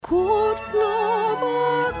Good love,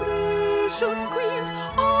 our gracious queens,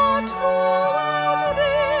 our throughout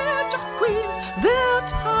their just queens, their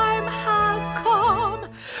time has come.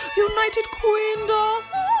 United Queendom.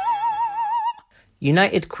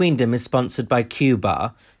 United Queendom is sponsored by Q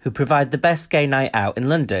Bar, who provide the best gay night out in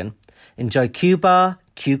London. Enjoy Q Bar,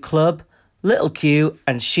 Q Club, Little Q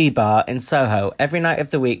and She Bar in Soho every night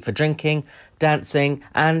of the week for drinking, dancing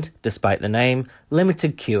and, despite the name,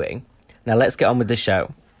 limited queuing. Now let's get on with the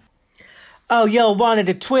show. Oh, y'all wanted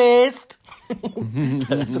a twist?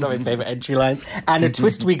 That's one of my favourite entry lines. And a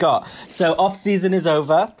twist we got. So off-season is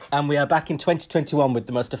over, and we are back in 2021 with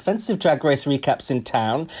the most offensive Drag Race recaps in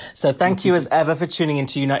town. So thank you as ever for tuning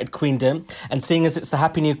into United Queendom. And seeing as it's the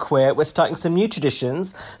Happy New Queer, we're starting some new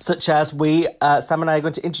traditions, such as Sam and I are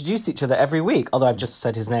going to introduce each other every week. Although I've just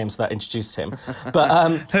said his name, so that introduced him. But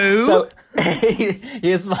who? So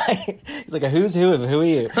he's like a who's who of who are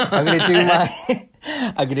you? I'm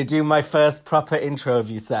going to do my first proper intro of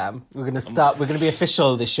you, Sam. We're going to be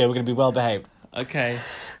official this year. We're going to be well behaved. Okay.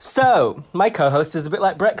 So, my co-host is a bit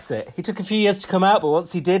like Brexit. He took a few years to come out, but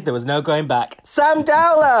once he did, there was no going back. Sam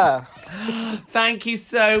Dowler! Thank you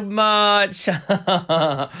so much. And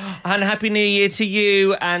Happy New Year to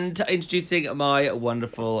you. And introducing my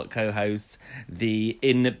wonderful co-host, the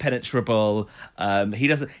impenetrable, he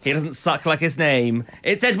doesn't suck like his name.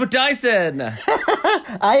 It's Edward Dyson.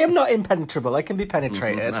 I am not impenetrable. I can be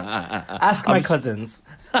penetrated. Ask my cousins.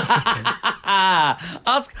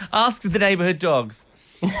 Ask the neighbourhood dogs.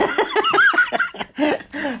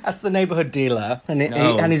 That's the neighbourhood dealer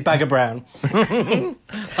and his bag of brown. We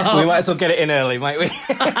might as well get it in early, might we?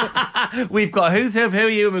 We've got who's who are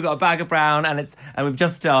you, and we've got a bag of brown, and we've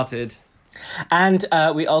just started. And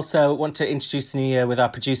we also want to introduce the new year with our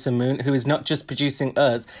producer Moon, who is not just producing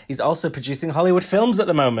us, he's also producing Hollywood films at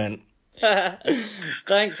the moment.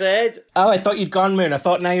 Thanks, Ed. Oh, I thought you'd gone, Moon. I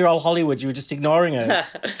thought now you're all Hollywood. You were just ignoring us.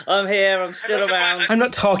 I'm here. I'm still around. I'm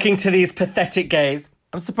not talking to these pathetic gays.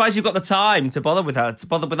 I'm surprised you've got the time to bother with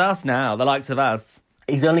us now, the likes of us.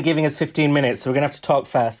 He's only giving us 15 minutes, so we're going to have to talk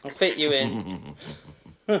fast. I'll fit you in.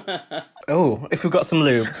 Oh, if we've got some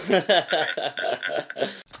lube.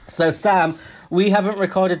 So, Sam, we haven't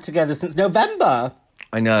recorded together since November.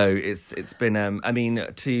 I know, it's been,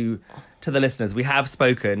 to the listeners, we have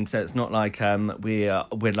spoken, so it's not like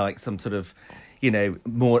we're like some sort of,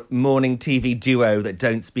 morning TV duo that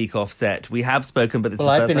don't speak off set. We have spoken, but this is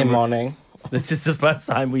the I've first been time in morning. This is the first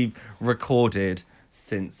time we've recorded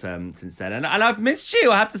since then, and I've missed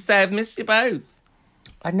you. I have to say, I've missed you both.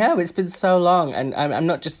 I know, it's been so long, and I'm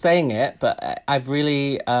not just saying it, but I've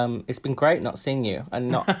really, it's been great not seeing you and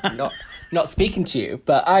not speaking to you.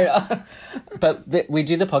 But we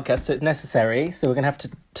do the podcast, so it's necessary. So we're gonna have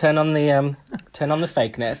to turn on the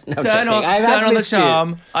fakeness. No, turn on the charm.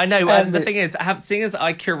 You. I know. The thing is, seeing as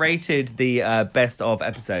I curated the best of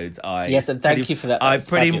episodes, yes, and thank you for that. I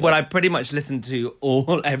pretty much listened to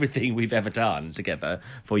everything we've ever done together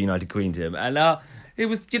for United Queendom, and it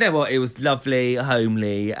was, it was lovely,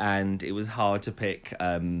 homely, and it was hard to pick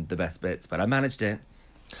the best bits, but I managed it.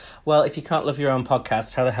 Well, if you can't love your own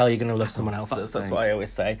podcast, how the hell are you going to love someone else's? That's what I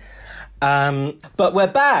always say. But we're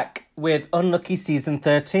back with Unlucky Season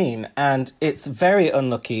 13, and it's very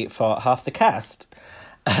unlucky for half the cast.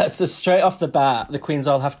 So straight off the bat, the queens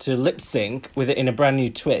all have to lip sync with it in a brand new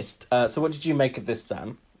twist. So what did you make of this,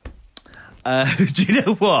 Sam? Do you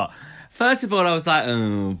know what? First of all, I was like,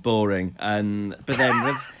 oh, boring.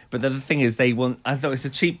 But then the thing is, I thought it's a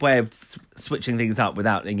cheap way of switching things up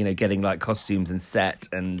without, getting like costumes and set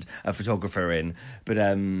and a photographer in. But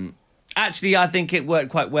actually, I think it worked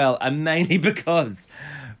quite well, and mainly because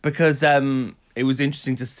it was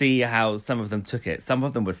interesting to see how some of them took it. Some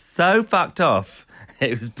of them were so fucked off.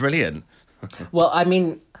 It was brilliant. Well, I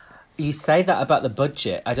mean, you say that about the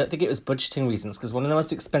budget. I don't think it was budgeting reasons, because one of the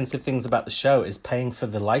most expensive things about the show is paying for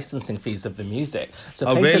the licensing fees of the music. So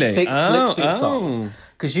paying for 6 lip-sync songs.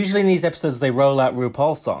 Because usually in these episodes they roll out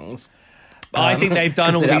RuPaul songs. I think they've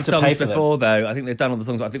done all these songs before, though. I think they've done all the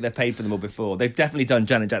songs, but I think they've paid for them all before. They've definitely done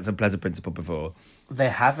Janet Jackson, Pleasant Principle before. They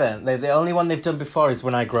haven't. The only one they've done before is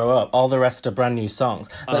When I Grow Up. All the rest are brand new songs.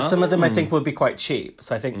 But some of them I think would be quite cheap.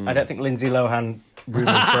 So I don't think Lindsay Lohan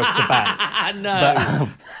rumours broke the bank. No.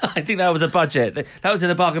 But, I think that was a budget. That was in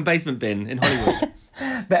the bargain basement bin in Hollywood.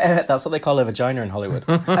 But that's what they call a vagina in Hollywood.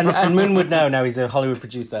 And Moon would know now, he's a Hollywood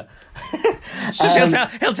producer.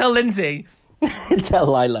 He'll tell Lindsay. Tell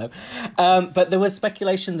Lilo. But there was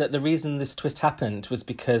speculation that the reason this twist happened was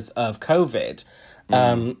because of COVID,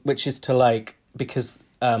 which is because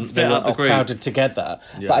they were up the all groups. crowded together.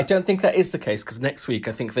 Yeah. But I don't think that is the case, because next week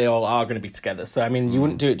I think they all are going to be together. So, I mean, you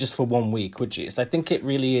wouldn't do it just for 1 week, would you? So I think it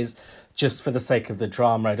really is just for the sake of the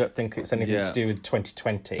drama. I don't think it's anything to do with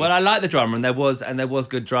 2020. Well, I like the drama, and there was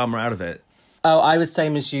good drama out of it. Oh, I was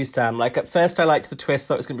same as you, Sam. Like, at first I liked the twist,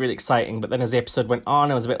 thought it was going to be really exciting, but then as the episode went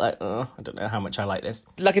on, I was a bit like, oh, I don't know how much I like this.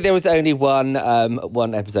 Lucky there was only one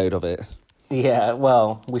episode of it. Yeah,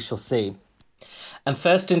 well, we shall see. And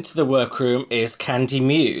first into the workroom is Candy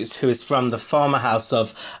Muse, who is from the former house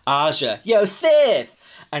of Aja. Yo,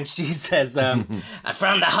 Sith! And she says, I'm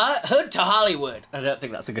from the hood to Hollywood. I don't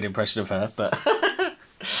think that's a good impression of her, but...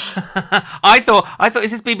 I thought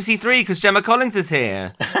this is BBC Three because Gemma Collins is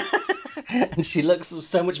here. And she looks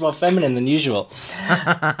so much more feminine than usual.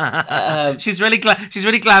 She's really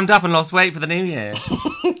glammed up and lost weight for the new year.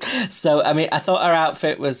 So, I mean, I thought her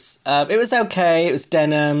outfit was, it was okay. It was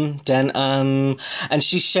denim, and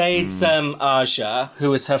she shades Aja,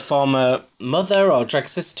 who was her former mother or drag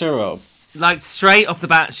sister or... Like, straight off the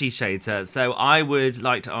bat, she shades her. So I would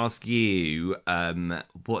like to ask you,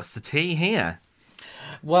 what's the tea here?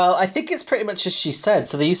 Well, I think it's pretty much as she said.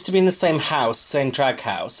 So they used to be in the same house, same drag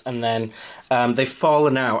house, and then they've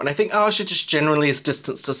fallen out. And I think Aja just generally has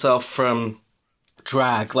distanced herself from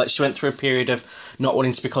drag. Like, she went through a period of not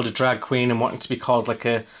wanting to be called a drag queen and wanting to be called like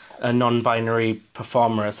a non-binary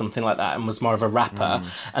performer or something like that, and was more of a rapper.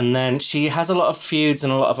 And then she has a lot of feuds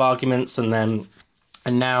and a lot of arguments, and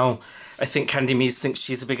now I think Candy Muse thinks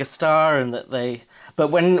she's a bigger star, and that they... But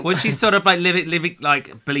when... Was she sort of like living,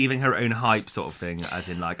 like believing her own hype sort of thing, as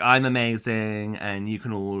in like, I'm amazing and you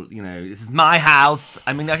can all, you know, this is my house.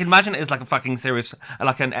 I mean, I can imagine it is like a fucking series,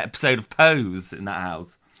 like an episode of Pose in that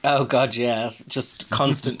house. Oh God, yeah, just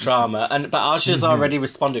constant drama. But Aja's already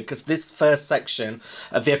responded, because this first section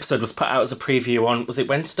of the episode was put out as a preview on, was it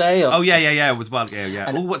Wednesday? Oh yeah, it was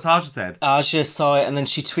yeah. Oh, what's Aja said? Aja saw it, and then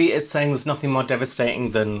she tweeted saying there's nothing more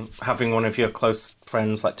devastating than having one of your close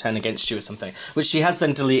friends like turn against you or something, which she has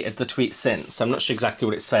then deleted the tweet since. I'm not sure exactly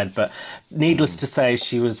what it said, but needless to say,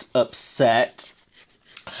 she was upset.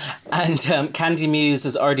 And Candy Muse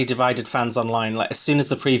has already divided fans online. Like, as soon as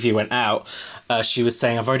the preview went out, she was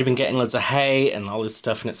saying, I've already been getting loads of hate and all this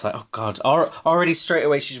stuff. And it's like, oh God, already straight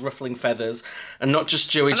away she's ruffling feathers. And not just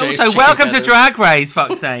Joey J's also, chicken welcome feathers. to Drag Race,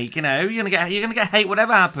 fuck's sake. You know, you're gonna get hate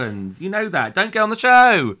whatever happens. You know that. Don't go on the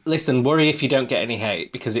show. Listen, worry if you don't get any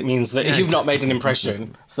hate, because it means that you've not made an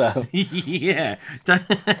impression. So yeah.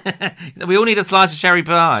 We all need a slice of cherry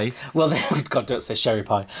pie. well, God, don't say sherry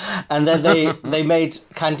pie. And then they made...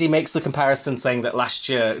 Candy makes the comparison saying that last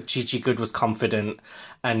year Gigi Good was confident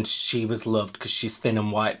and she was loved because she's thin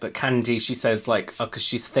and white. But Candy, she says, like, because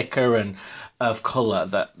she's thicker and of colour,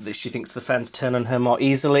 that she thinks the fans turn on her more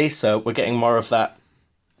easily. So we're getting more of that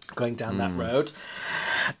going down that road.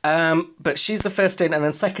 But she's the first in, and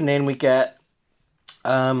then second in we get...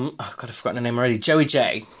 oh God, I've forgotten her name already. Joey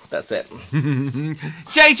J. That's it.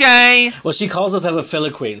 JJ! Well, she calls herself a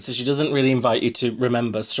filler queen, so she doesn't really invite you to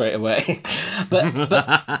remember straight away.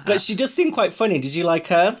 but she does seem quite funny. Did you like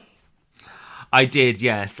her? I did,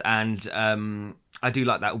 yes. And I do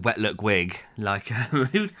like that wet look wig. Like,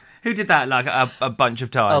 who did that like a bunch of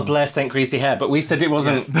times? Oh, Blair St. Greasy Hair. But we said it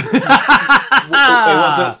wasn't...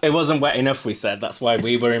 it wasn't wet enough, we said. That's why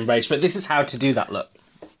we were enraged. But this is how to do that look.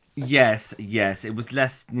 Yes, it was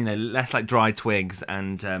less like dry twigs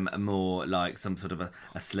and more like some sort of a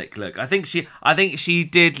slick look. I think she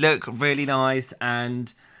did look really nice,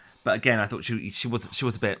 but again, I thought she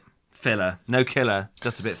was a bit filler, no killer,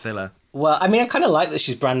 just a bit filler. Well, I mean, I kind of like that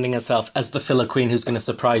she's branding herself as the filler queen who's going to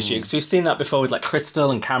surprise you, because we've seen that before with like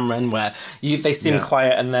Crystal and Cameron, where they seem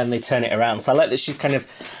quiet and then they turn it around. So I like that she's kind of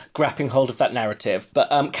grabbing hold of that narrative.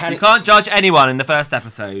 But you can't judge anyone in the first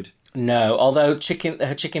episode. No, although her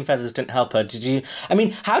chicken feathers didn't help her. Did you? I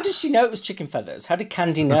mean, how did she know it was chicken feathers? How did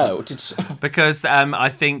Candy know? Because I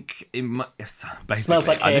think basically, smells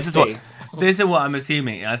like KFC. This is what I'm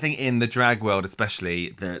assuming. I think in the drag world,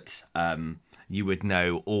 especially, that you would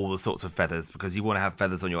know all the sorts of feathers, because you want to have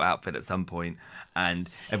feathers on your outfit at some point, and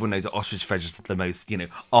everyone knows that ostrich feathers are the most,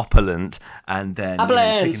 opulent, and then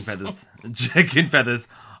chicken feathers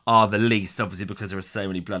are the least, obviously, because there are so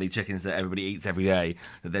many bloody chickens that everybody eats every day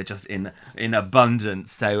that they're just in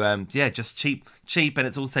abundance. So just cheap, and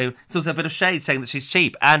it's also a bit of shade saying that she's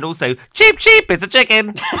cheap, and also cheap, it's a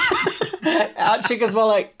chicken. Our chickens more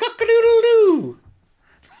like cock-a-doodle-doo.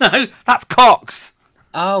 No, that's cocks.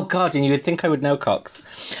 Oh God, and you would think I would know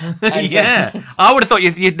cocks. And, yeah, I would have thought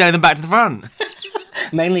you'd know them back to the front.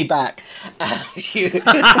 Mainly back.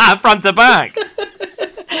 Front to back.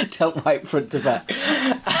 Don't wipe front to back.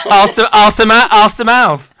 Arse to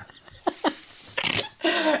mouth.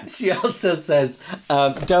 She also says,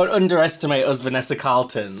 don't underestimate us Vanessa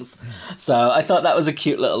Carltons. So I thought that was a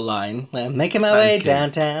cute little line. Making my way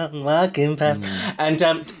downtown, walking past. And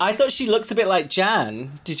I thought she looks a bit like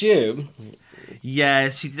Jan. Did you? Yeah,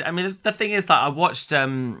 she did. I mean, the thing is that I watched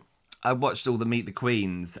all the Meet the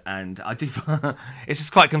Queens, and I do. It's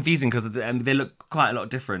just quite confusing because they look quite a lot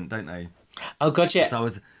different, don't they? Oh, God, yeah. So I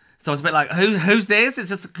was a bit like, who's this? It's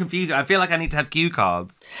just confusing. I feel like I need to have cue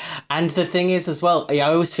cards. And the thing is, as well, I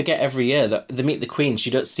always forget every year that the Meet the Queens,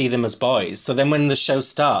 you don't see them as boys. So then when the show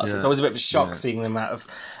starts, it's always a bit of a shock seeing them out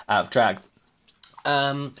of drag.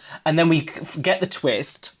 And then we get the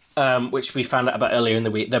twist. Which we found out about earlier in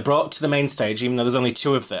the week. They're brought to the main stage, even though there's only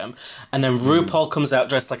 2 of them. And then RuPaul comes out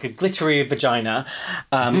dressed like a glittery vagina.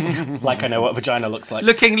 Like I know what vagina looks like.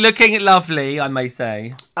 Looking lovely, I may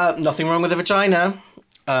say. Nothing wrong with a vagina.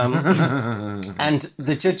 And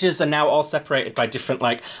the judges are now all separated by different,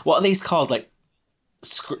 like, what are these called? Like,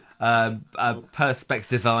 Perspex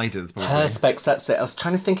dividers. Probably. Perspex, that's it. I was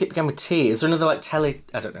trying to think it began with T. Is there another, like,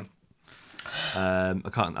 I don't know. I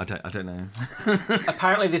don't know.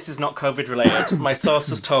 Apparently this is not COVID related. My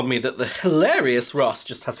sources told me that the hilarious Ross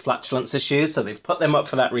just has flatulence issues, so they've put them up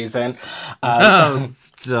for that reason.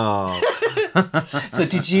 Stop. So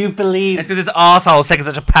did you believe... It's because his arsehole's taking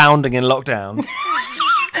such a pounding in lockdown.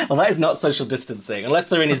 Well, that is not social distancing, unless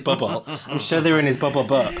they're in his bubble. I'm sure they're in his bubble,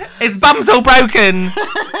 but... His bum's all broken!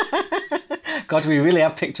 God, we really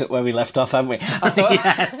have picked up where we left off, haven't we? I thought...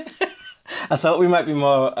 Yes. I thought we might be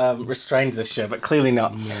more restrained this year, but clearly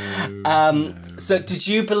not. No. So did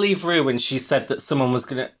you believe Rue when she said that someone was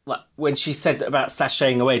going to... Like, when she said about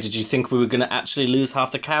sashaying away, did you think we were going to actually lose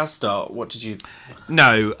half the cast, or what did you...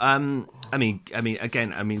 No, I mean,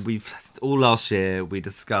 we've... All last year, we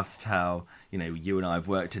discussed how... You know, you and I have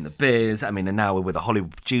worked in the biz. I mean, and now we're with a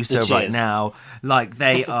Hollywood producer right now. Like,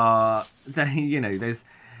 there's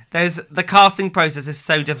the casting process is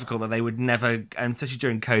so difficult that they would never, and especially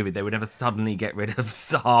during COVID, they would never suddenly get rid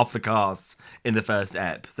of half the cast in the first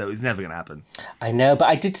ep. So it was never going to happen. I know, but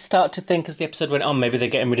I did start to think as the episode went on, maybe they're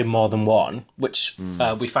getting rid of more than one, which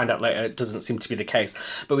we find out later it doesn't seem to be the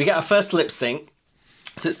case. But we get our first lip sync.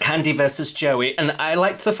 So it's Candy versus Joey, and I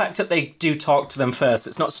liked the fact that they do talk to them first.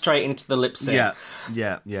 It's not straight into the lip sync.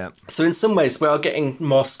 Yeah. So in some ways, we are getting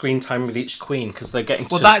more screen time with each queen because they're getting.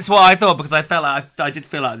 Well, that's what I thought, because I felt like I did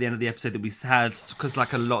feel like at the end of the episode that we had, because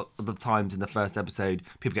like a lot of the times in the first episode,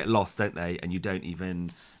 people get lost, don't they? And you don't even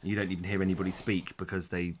hear anybody speak because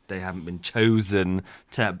they haven't been chosen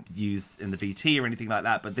to use in the VT or anything like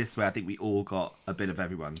that. But this way, I think we all got a bit of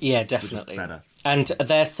everyone. Yeah, definitely. Better. And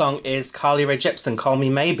their song is Carly Rae Jepsen, Call Me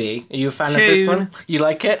Maybe. Are you a fan of this one? You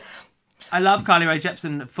like it? I love Carly Rae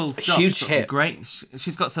Jepsen, full stop. Huge hit.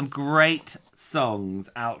 She's got some great songs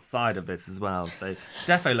outside of this as well. So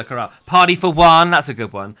defo look her up. Party for One, that's a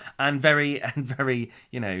good one. And very, very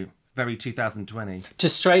 2020. To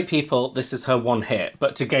straight people, this is her one hit.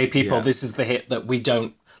 But to gay people, this is the hit that we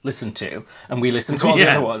don't listen to, and we listen to all the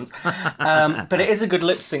other ones. But it is a good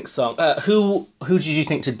lip sync song. Who did you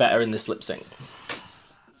think did better in this lip sync?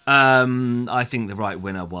 I think the right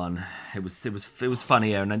winner won. It was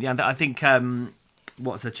funnier, and I think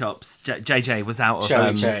what's her chops? JJ was out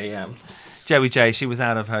of Joey J. She was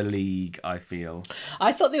out of her league, I feel.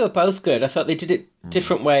 I thought they were both good. I thought they did it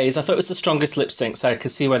different ways. I thought it was the strongest lip sync, so I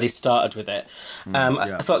could see where they started with it.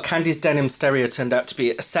 I thought Candy's denim stereo turned out to be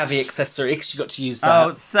a savvy accessory because she got to use that.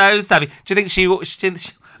 Oh, so savvy. Do you think she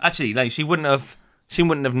actually, no, she wouldn't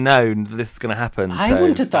have known that this was going to happen. I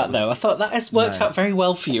wondered that, though. I thought that has worked out very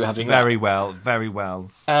well for you, having very well.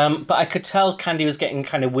 But I could tell Candy was getting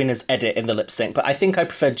kind of winner's edit in the lip sync. But I think I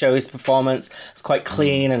preferred Joey's performance. It's quite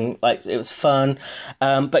clean and like it was fun.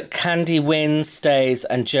 But Candy wins, stays,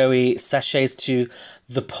 and Joey sachets to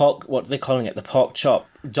the pork. What are they calling it? The pork chop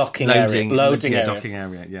loading area. Docking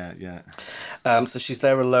area. Yeah. So she's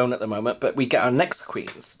there alone at the moment. But we get our next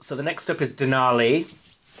queens. So the next up is Denali.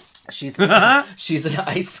 She's an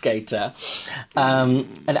ice skater, an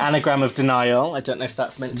anagram of denial. I don't know if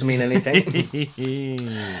that's meant to mean anything.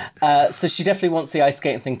 So she definitely wants the ice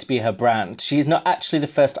skating thing to be her brand. She's not actually the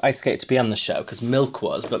first ice skater to be on the show, because Milk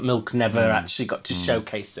was, but Milk never actually got to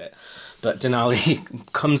showcase it. But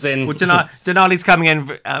Denali comes in... Well, Denali's coming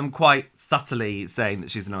in quite subtly saying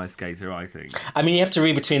that she's an ice skater, I think. I mean, you have to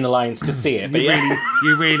read between the lines to see it. But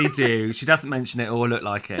you really do. She doesn't mention it or look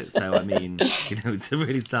like it. So, I mean, it's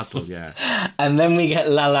really subtle, yeah. And then we get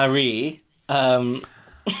Lala Ree.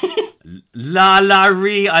 Lala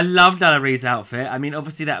Ree. I love Lala Ree's outfit. I mean,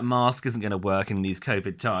 obviously that mask isn't going to work in these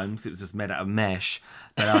COVID times. It was just made out of mesh.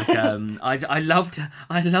 But like, I loved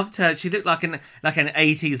her. She looked like an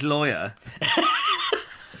 80s lawyer.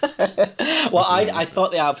 Well, I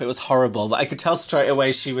thought the outfit was horrible, but I could tell straight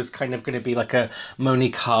away she was kind of going to be like a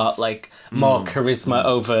Monique Hart, like more charisma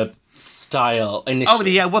over style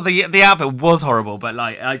initially. The outfit was horrible, but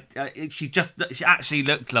like she actually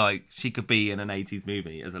looked like she could be in an 80s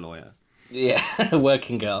movie as a lawyer. Yeah,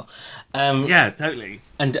 working girl. Yeah, totally.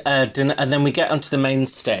 And then we get onto the main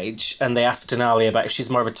stage, and they ask Denali about if she's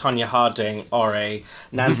more of a Tonya Harding or a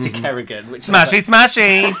Nancy Kerrigan. Which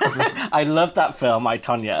Smashy! I loved that film, I,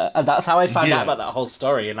 Tonya, and that's how I found out about that whole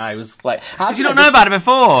story. And I was like, "How did you not know about it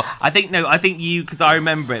before?" I think you, because I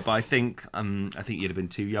remember it, but I think you'd have been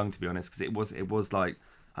too young, to be honest, because it was like.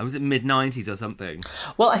 I was in mid-90s or something.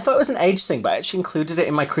 Well, I thought it was an age thing, but I actually included it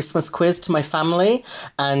in my Christmas quiz to my family,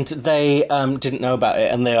 and they didn't know about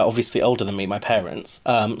it, and they're obviously older than me, my parents.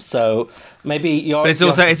 So maybe you're... But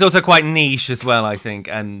it's also quite niche as well, I think,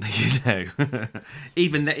 and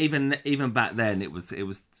even back then it was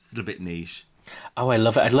still a bit niche. Oh, I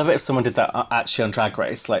love it. I'd love it if someone did that actually on Drag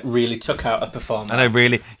Race, like really took out a performer. And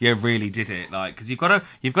you really did it, like, because you've got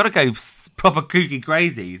to go proper kooky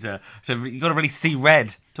crazy to you've got to really see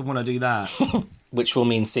red to want to do that. Which will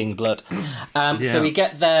mean seeing blood. So we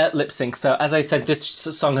get their lip sync. So as I said, this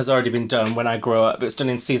song has already been done when I grew up. It was done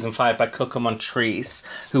in season 5 by Coco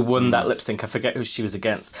Montrese, who won that lip sync. I forget who she was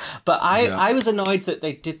against. But I was annoyed that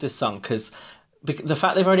they did this song because the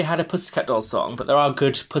fact they've already had a Pussycat Dolls song, but there are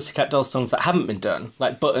good Pussycat Dolls songs that haven't been done,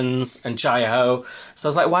 like Buttons and Jai-Ho. So I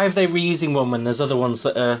was like, why are they reusing one when there's other ones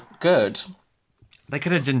that are good? They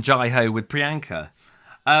could have done Jai-Ho with Priyanka.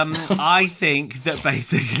 I think that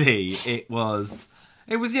basically it was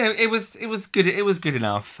good. It was good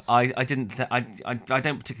enough. I don't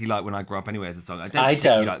particularly like When I Grow Up anyway as a song. I don't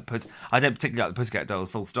particularly like the Pussycat Dolls.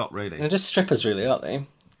 Full stop. Really, they're just strippers, really, aren't they?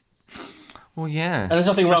 Well, yeah. And there's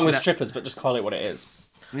nothing wrong with strippers, but just call it what it is.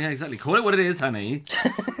 Yeah, exactly. Call it what it is, honey.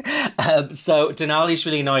 So Denali's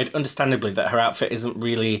really annoyed, understandably, that her outfit isn't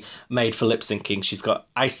really made for lip syncing. She's got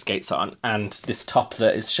ice skates on and this top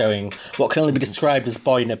that is showing what can only be described as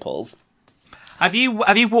boy nipples. Have you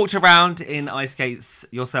walked around in ice skates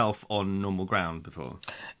yourself on normal ground before?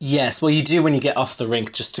 Yes, well, you do when you get off the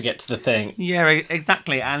rink just to get to the thing. Yeah,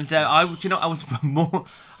 exactly. And I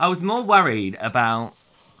was more worried about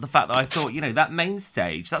the fact that I thought, that main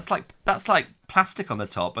stage, that's like plastic on the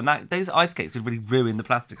top, and those ice skates could really ruin the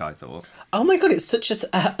plastic, I thought. Oh my God, it's such a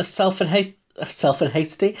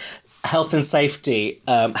self-and-hasty health and safety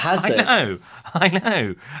hazard. I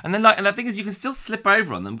know. And then and the thing is, you can still slip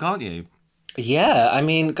over on them, can't you? Yeah, I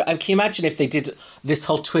mean, can you imagine if they did this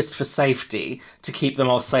whole twist for safety to keep them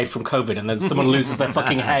all safe from COVID, and then someone loses their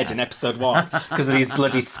fucking head in episode 1 because of these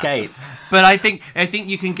bloody skates? But I think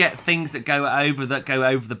you can get things that go over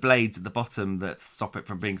the blades at the bottom that stop it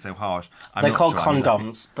from being so harsh. They're called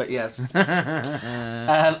condoms, but yes.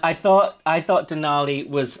 I thought Denali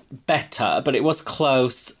was better, but it was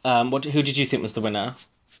close. Who did you think was the winner?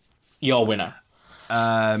 Your winner.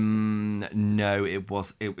 No, it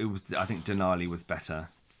was. I think Denali was better,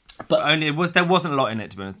 but there wasn't a lot in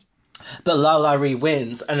it, to be honest. But LaLa Ri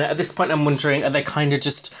wins, and at this point, I'm wondering: are they kind of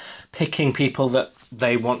just picking people that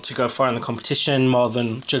they want to go far in the competition more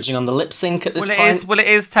than judging on the lip sync at this point? It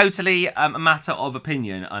is totally a matter of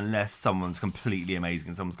opinion, unless someone's completely amazing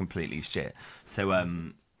and someone's completely shit. So,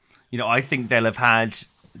 I think they'll have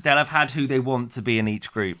had who they want to be in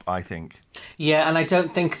each group, I think. Yeah, and I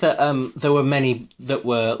don't think that there were many that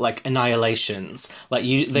were like annihilations. Like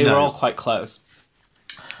they were all quite close.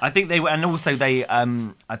 I think they were, and also I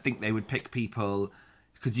think they would pick people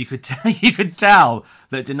because you could tell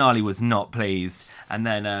that Denali was not pleased. And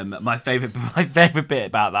then my favorite bit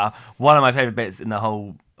about that, one of my favorite bits in the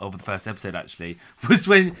whole of the first episode actually, was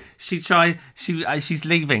when she's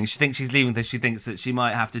leaving. She thinks she's leaving because she thinks that she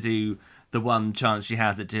might have to do the one chance she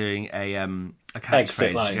has at doing a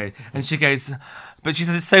catchphrase. And she goes, but she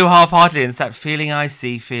says it so half-heartedly, and it's that feeling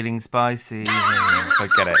icy, feeling spicy.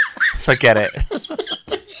 Forget it.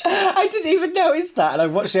 I didn't even notice that, and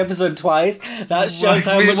I've watched the episode twice. That shows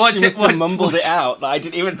how much she must have mumbled it out that I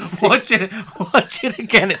didn't even see. Watch it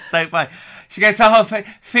again, it's so funny. She goes,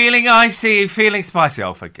 feeling icy, feeling spicy.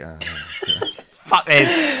 Oh, forget Fuck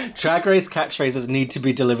this. Drag Race catchphrases need to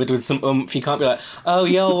be delivered with some oomph. You can't be like, oh,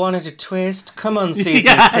 y'all wanted a twist? Come on,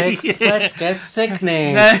 season 6. Let's get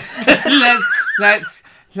sickening. Let's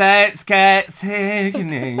get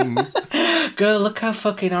sickening. Girl, look how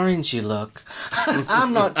fucking orange you look.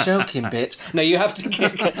 I'm not joking, bitch. No, you have to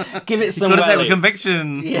give it some Gotta say it with welly.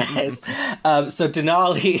 conviction. Yes. So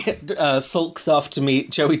Denali sulks off to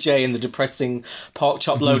meet Joey J in the depressing pork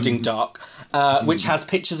chop loading dock, which has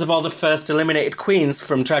pictures of all the first eliminated queens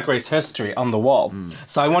from Drag Race history on the wall.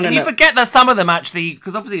 So I want to And you know... forget that some of them actually,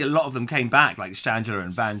 because obviously a lot of them came back, like Shangela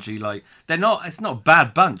and Vanjie. Like it's not a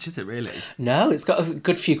bad bunch, is it really? No, it's got a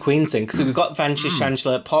good few queens in. So we've got Vanjie,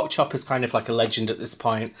 Shangela. Pork Chop is kind of like a legend at this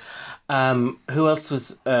point. Who else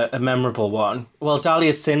was a memorable one? Well,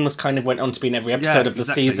 Dahlia Sin went on to be in every episode of the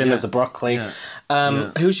season as a broccoli.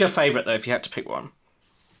 Yeah. Who's your favourite, though, if you had to pick one?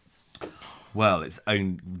 Well, it's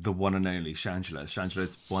the one and only Shangela. Shangela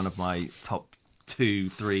is one of my top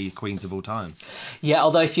 2-3 queens of all time. Yeah,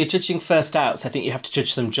 although if you're judging first outs, I think you have to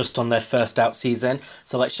judge them just on their first out season.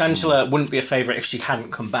 So, like, Shangela wouldn't be a favourite if she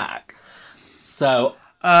hadn't come back. So...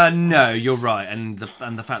 No, you're right, and the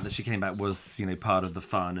fact that she came back was, part of the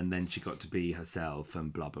fun, and then she got to be herself,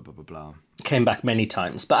 and blah blah blah blah blah. Came back many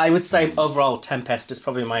times, but I would say overall Tempest is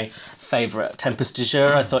probably my favourite. Tempest de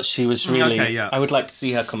Jour, I thought she was really... Okay, yeah. I would like to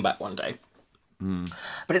see her come back one day.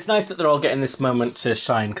 But it's nice that they're all getting this moment to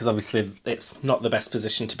shine, because obviously it's not the best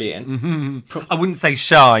position to be in. I wouldn't say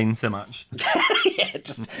shine so much. Yeah,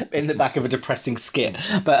 just in the back of a depressing skit.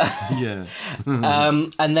 But Yeah.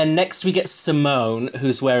 and then next we get Simone,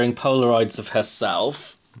 who's wearing Polaroids of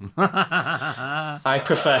herself. I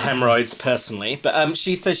prefer hemorrhoids personally, but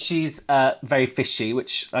she says she's very fishy,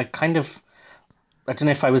 which I don't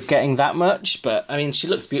know if I was getting that much, but I mean, she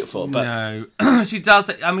looks beautiful. But No, she does.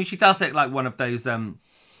 I mean, she does look like one of those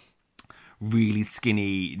really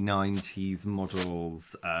skinny 90s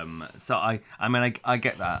models. So I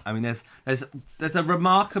get that. I mean, there's a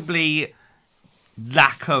remarkably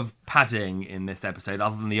lack of padding in this episode,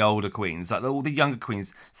 other than the older queens. Like all the younger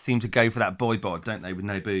queens seem to go for that boy bod, don't they, with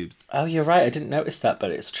no boobs? oh, you're right. I didn't notice that,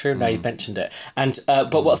 but it's true now you've mentioned it. And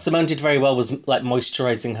but what Simone did very well was like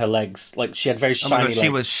moisturising her legs. Like she had very Oh my shiny God, she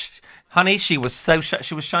legs. was. Honey, she was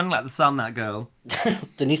she was shining like the sun, that girl.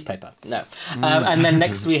 The newspaper. No. And then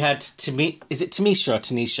next we had is it Tamisha or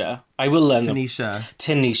Tanisha? I will learn Tanisha.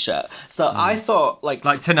 Tanisha. So I thought like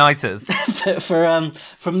Tinnitus.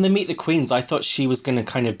 from the Meet the Queens, I thought she was going to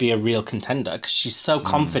kind of be a real contender because she's so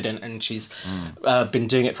confident and she's been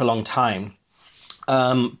doing it for a long time.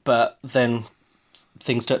 But then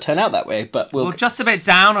things don't turn out that way. But Well, just a bit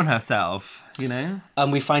down on herself,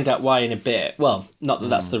 And we find out why in a bit. Well, not that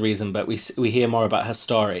that's the reason, but we hear more about her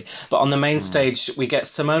story. But on the main stage, we get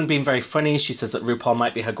Simone being very funny. She says that RuPaul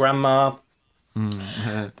might be her grandma.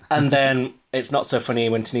 And then it's not so funny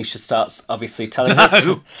when Tanisha starts obviously telling us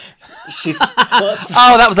she's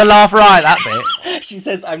Oh, that was a laugh right, that bit. she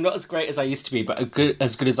says, I'm not as great as I used to be, but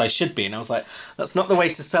as good as I should be. And I was like, that's not the way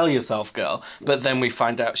to sell yourself, girl. But then we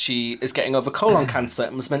find out she is getting over colon cancer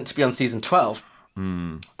and was meant to be on season 12.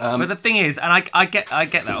 But the thing is, and I get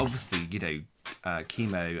that, obviously,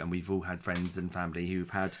 chemo, and we've all had friends and family who've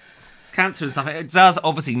had cancer and stuff. It does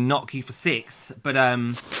obviously knock you for six, but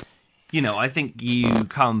I think you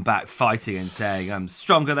come back fighting and saying I'm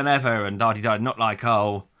stronger than ever and da-di-da, not like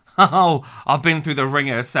I've been through the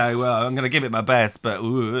ringer, so I'm going to give it my best, but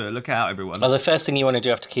look out, everyone. Well, the first thing you want to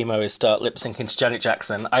do after chemo is start lip syncing to Janet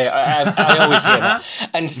Jackson. I always hear that.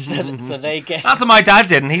 And so they get... That's what my dad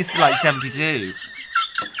did, and he's like 72.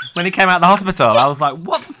 When he came out of the hospital, I was like,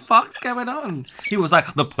 what the fuck's going on? He was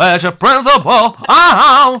like, the pleasure principle.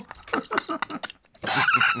 Oh!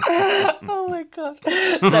 Oh my God.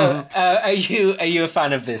 So, are you a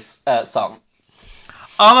fan of this song?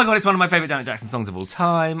 Oh my God, it's one of my favourite Janet Jackson songs of all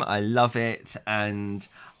time. I love it, and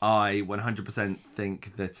I 100%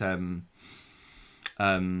 think that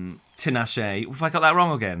Tinashe... Have I got that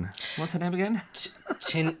wrong again? What's her name again?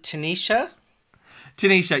 Tanisha?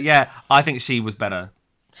 Tanisha, yeah. I think she was better.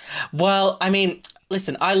 Well, I mean,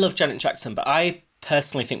 listen, I love Janet Jackson, but I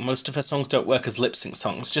personally think most of her songs don't work as lip sync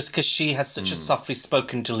songs just because she has such a softly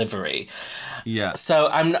spoken delivery. Yeah. So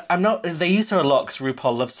I'm not. They use her a lot because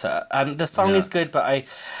RuPaul loves her. The song is good, but I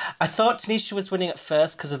thought Tanisha was winning at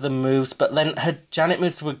first because of the moves, but then her Janet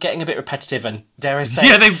moves were getting a bit repetitive, and dare I say,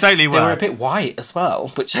 Yeah, they totally were. They were a bit white as well,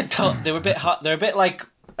 which I thought they were a bit hot. They're a bit like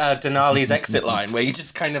Denali's exit line, where you're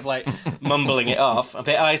just kind of like mumbling it off, a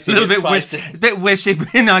bit icy, a little bit bit spicy. a bit wishy,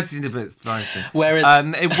 nice and a bit spicy. Whereas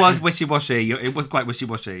it was wishy-washy. It was quite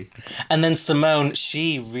wishy-washy. And then Simone,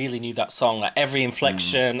 she really knew that song, like every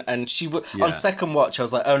inflection, and she on second watch, I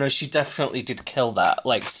was like, oh no, she definitely did kill that,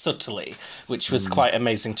 like subtly, which was quite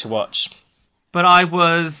amazing to watch. But I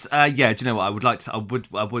was, do you know what?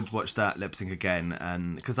 I would watch that lip sync again,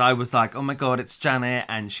 and because I was like, oh my god, it's Janet,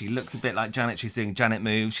 and she looks a bit like Janet. She's doing Janet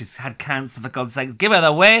moves. She's had cancer, for God's sake, give her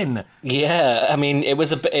the win. Yeah, I mean, it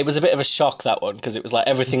was a bit of a shock, that one, because it was like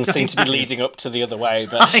everything seemed to be leading up to the other way.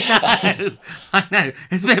 But I know,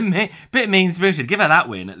 it's a bit mean spirited. Give her that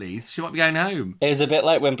win at least. She might be going home. it was a bit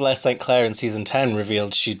like when Blair St. Clair in season 10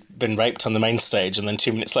 revealed she'd been raped on the main stage, and then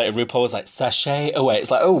 2 minutes later RuPaul was like, sashay away.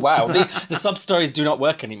 It's like, oh wow, the sub stories do not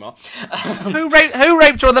work anymore. Who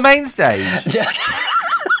raped her on the main stage?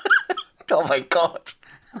 Oh my god.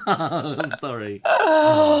 Sorry.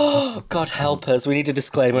 God help us. We need a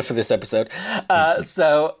disclaimer for this episode.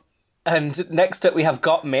 And next up we have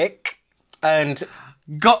Got Mick. And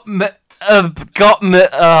Got me.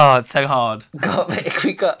 Oh, it's so hard. Got Mick.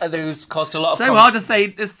 We got who's caused a lot of Hard to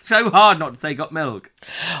say. It's so hard not to say got milk.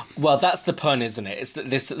 Well, that's the pun, isn't it? It's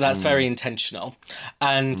that's very intentional.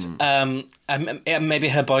 And maybe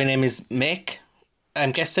her boy name is Mick,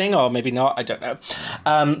 I'm guessing, or maybe not. I don't know.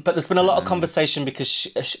 But there's been a lot of conversation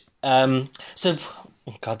because oh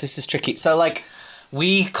God, this is tricky. So like,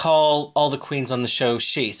 we call all the queens on the show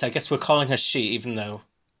she. So I guess we're calling her she, even though,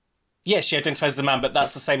 yeah, she identifies as a man, but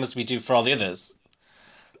that's the same as we do for all the others.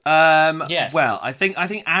 Yes. Well, I think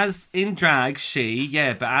as in drag, she,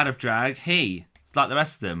 yeah, but out of drag, he. Like the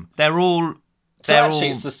rest of them,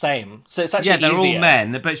 It's the same. So it's actually they're easier. all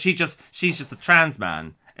men, but she's just a trans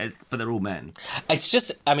man. But they're all men. It's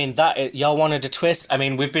just, I mean, y'all wanted a twist. I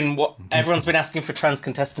mean, everyone's been asking for trans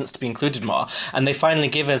contestants to be included more, and they finally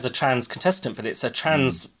give us a trans contestant, but it's a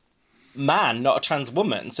trans man, not a trans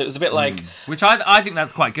woman. So it was a bit like, which I think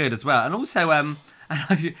that's quite good as well. And also,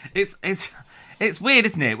 it's weird,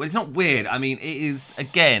 isn't it? Well, it's not weird. I mean, it is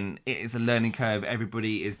a learning curve.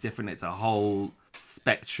 Everybody is different. It's a whole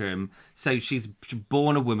spectrum. So she's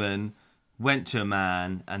born a woman, went to a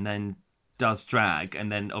man, and then does drag,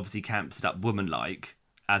 and then obviously camps it up woman-like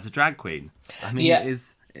as a drag queen. I mean, Yeah.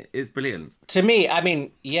 it's brilliant. to me, I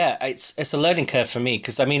mean, yeah, it's a learning curve for me,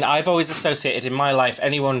 because I mean, I've always associated in my life,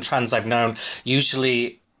 anyone trans I've known,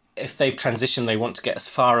 usually if they've transitioned, they want to get as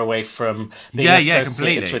far away from being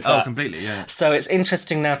associated with that. Oh, completely, yeah. So it's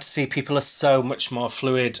interesting now to see people are so much more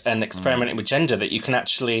fluid and experimenting with gender that you can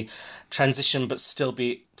actually transition but still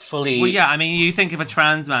be fully... Well, yeah, I mean, you think of a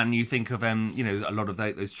trans man, you think of, a lot of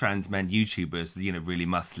those trans men YouTubers, really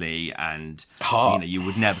muscly and... Hot. You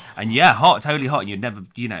would never... And yeah, hot, totally hot. And you'd never,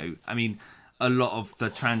 I mean, a lot of the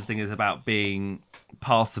trans thing is about being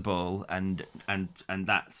passable and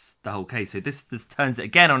that's the whole case. So this turns it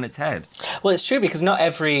again on its head. Well, it's true, because not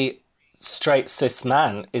every straight cis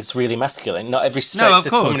man is really masculine. Not every straight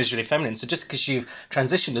cis woman is really feminine. So just because you've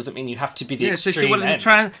transitioned doesn't mean you have to be the extreme so she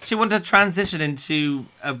wanted end. to transition into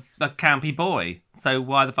a campy boy. So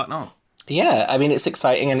why the fuck not? Yeah, I mean, it's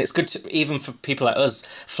exciting, and it's good to, even for people like us,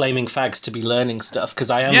 flaming fags, to be learning stuff, because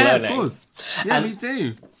I am learning. Yeah, of course. Yeah, me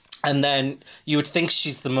too. And then you would think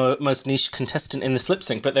she's the most niche contestant in this lip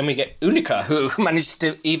sync, but then we get Unica, who managed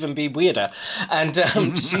to even be weirder. And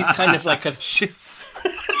she's kind of like a... She's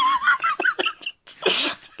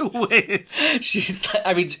so weird. She's,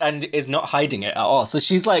 I mean, and is not hiding it at all. So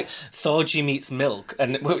she's like Thorgy meets Milk,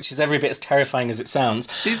 and which is every bit as terrifying as it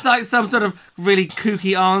sounds. She's like some sort of really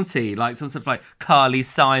kooky auntie, like some sort of like Carly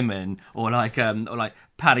Simon, or like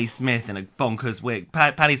Patti Smith in a bonkers wig.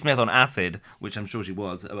 Patti Smith on acid, which I'm sure she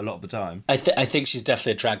was a lot of the time. I think she's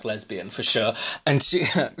definitely a drag lesbian for sure. And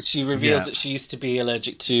she reveals that she used to be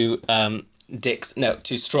allergic to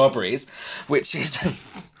to strawberries, which is...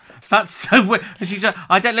 That's so weird.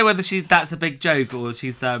 I don't know whether that's a big joke or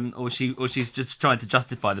she's just trying to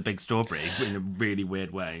justify the big strawberry in a really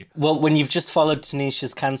weird way. Well, when you've just followed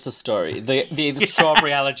Tanisha's cancer story, the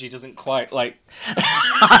strawberry allergy doesn't quite like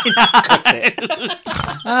cut it.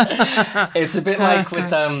 It's a bit like with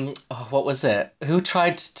what was it? Who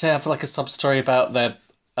tried to have like a sub story about the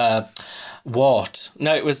wart?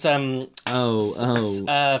 No, it was Soju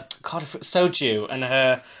and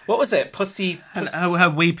her, what was it? Her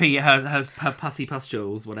weepy, her pussy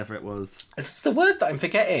pustules, whatever it was. It's the word that I'm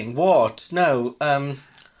forgetting. Wart? No. But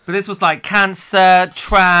this was like cancer,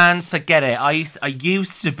 trans, forget it. I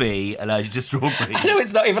used to be allergic to strawberries. I know,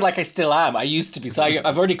 it's not even like I still am. I used to be, so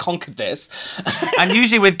I've already conquered this. and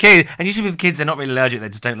usually with kids, they're not really allergic. They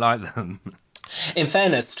just don't like them. In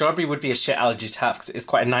fairness, strawberry would be a shit allergy to have because it's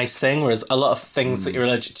quite a nice thing, whereas a lot of things that you're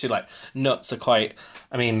allergic to, like nuts, are quite...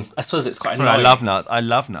 I mean, I suppose it's quite annoying. I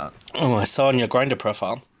love nuts. Oh, I saw on your Grindr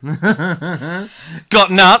profile.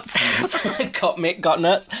 Got nuts. got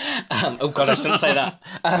nuts. Oh, God, I shouldn't say that.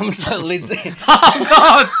 So, Lindsay... Oh,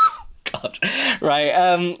 God! God. Right,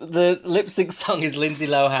 the lip sync song is Lindsay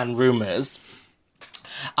Lohan, Rumours.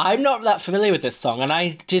 I'm not that familiar with this song, and I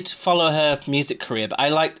did follow her music career, but I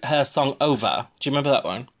liked her song Over. Do you remember that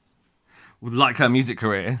one? Like her music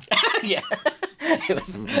career. Yeah. It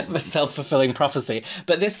was a self-fulfilling prophecy.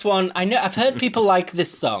 But this one, I've heard people like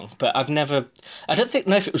this song, but I don't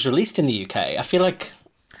know if it was released in the UK. I feel like...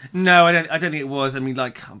 No, I don't think it was. I mean,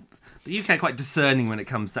 like, the UK are quite discerning when it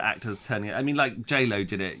comes to actors turning it. I mean, like, J-Lo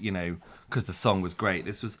did it, because the song was great.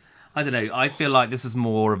 This was, I don't know, I feel like this was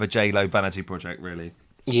more of a J-Lo vanity project, really.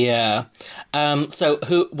 Yeah. So,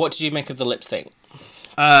 what did you make of the lip sync?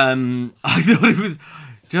 I thought it was...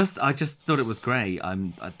 I just thought it was great.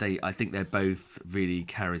 I think they're both really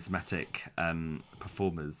charismatic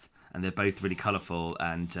performers, and they're both really colourful.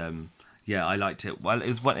 And I liked it. Well, it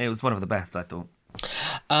was one of the best, I thought.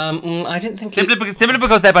 I didn't think simply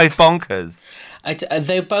because they're both bonkers.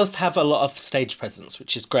 They both have a lot of stage presence,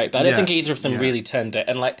 which is great. But I don't think either of them really turned it.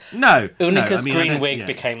 And Unika's green wig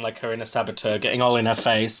became like her inner saboteur, getting all in her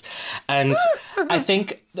face. And I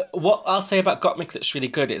think what I'll say about Gottmik that's really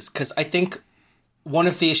good is because I think. One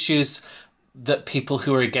of the issues that people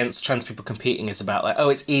who are against trans people competing is about, like, oh,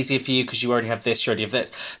 it's easier for you because you already have this, you already have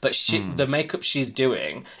this. But the makeup she's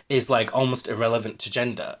doing is, like, almost irrelevant to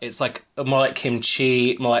gender. It's, like, more like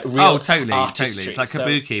kimchi, more like real totally. artistry. It's like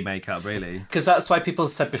kabuki makeup, really. Because that's why people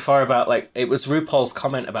said before about, like, it was RuPaul's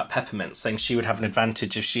comment about Peppermint saying she would have an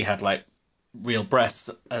advantage if she had, like, real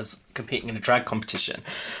breasts as competing in a drag competition,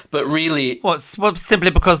 but really,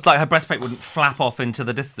 simply because like her breastplate wouldn't flap off into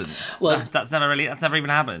the distance. Well, that's never even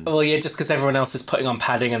happened. Well, yeah, just because everyone else is putting on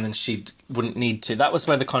padding and then she wouldn't need to. That was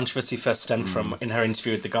where the controversy first stemmed from in her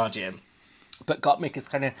interview with The Guardian. But Gottmik is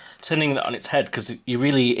kind of turning that on its head because you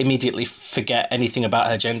really immediately forget anything about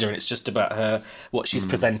her gender and it's just about what she's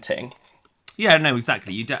presenting. Yeah, no,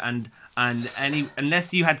 exactly. You don't,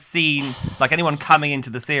 unless you had seen like anyone coming into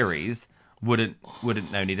the series. Wouldn't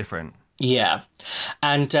know any different. Yeah.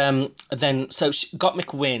 And then,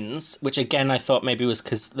 Gottmik wins, which again I thought maybe was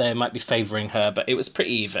because they might be favouring her, but it was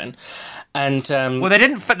pretty even. And well, they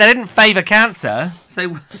didn't favour cancer,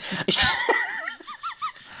 so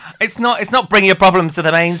it's not bringing your problems to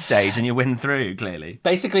the main stage and you win through. Clearly,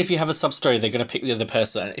 basically, if you have a sub story, they're going to pick the other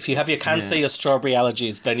person. If you have your cancer, your strawberry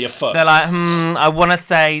allergies, then you're fucked. They're like, I want to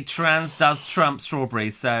say trans does trump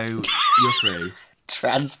strawberries, so you're through.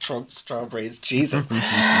 Trans Trump strawberries, Jesus.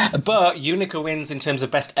 But Unica wins in terms of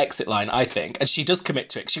best exit line, I think, and she does commit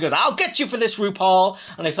to it. She goes, "I'll get you for this,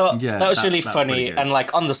 RuPaul," and I thought that was really funny and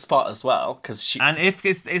like on the spot as well because she. And if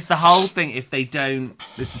it's the whole thing, if they don't,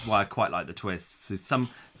 this is why I quite like the twists. So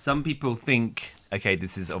some people think, okay,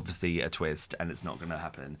 this is obviously a twist and it's not going to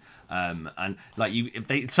happen. And like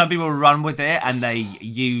some people run with it and they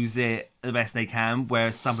use it the best they can,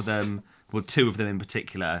 whereas some of them, well, two of them in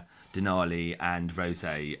particular. Denali and Rose,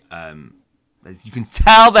 you can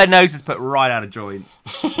tell their nose is put right out of joint.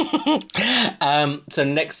 So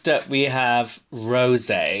next up we have Rose.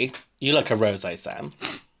 You like a Rose, Sam?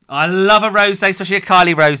 I love a Rose, especially a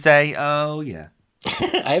Kylie Rose. Oh yeah.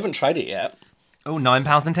 I haven't tried it yet. Oh,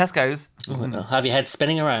 £9 in Tesco's. Oh, have your head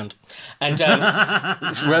spinning around. And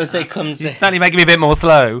Rose comes in. It's certainly making me a bit more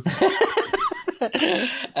slow.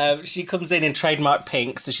 She comes in trademark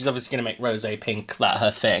pink, so she's obviously going to make Rose pink, that her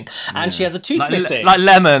thing. And she has a tooth missing. Like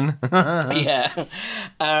lemon. Yeah.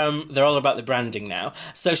 They're all about the branding now.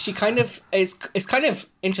 So she kind of, it's kind of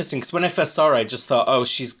interesting, because when I first saw her, I just thought, oh,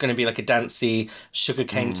 she's going to be like a dancey,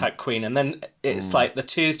 sugarcane type queen. And then it's like the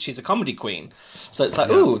tooth, she's a comedy queen. So it's like,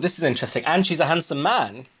 ooh, this is interesting. And she's a handsome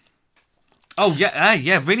man. Oh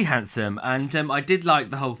yeah, really handsome, and I did like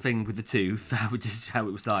the whole thing with the tooth. How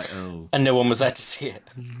it was like, oh, and no one was there to see it.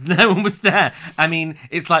 No one was there. I mean,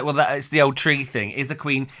 it's like, well, it's the old tree thing. Is a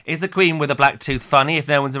queen with a black tooth funny if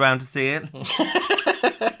no one's around to see it?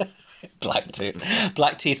 Black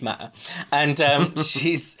teeth matter, and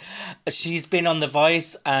she's been on The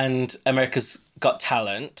Voice and America's Got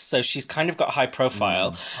Talent, so she's kind of got high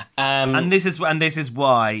profile. And this is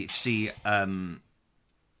why she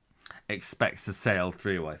expects to sail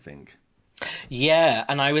through, I think. Yeah,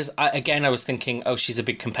 and I was thinking, oh, she's a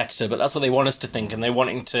big competitor, but that's what they want us to think, and they're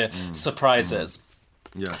wanting to surprise us.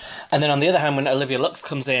 Yeah. And then on the other hand, when Olivia Lux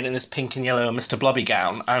comes in this pink and yellow Mr. Blobby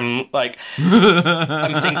gown, I'm like,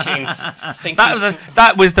 I'm thinking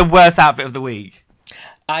that was the worst outfit of the week.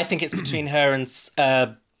 I think it's between her and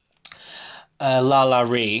Lala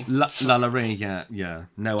Ree. Lala Ree, yeah.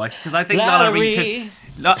 No, because I think Lala Ree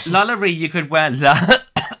you could wear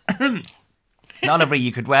Lala Ree,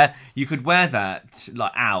 you could wear that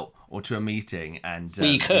like out or to a meeting, and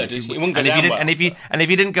you could. You wouldn't go down well. And if you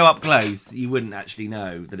didn't go up close, you wouldn't actually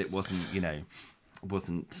know that it wasn't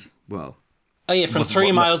well. Oh yeah, from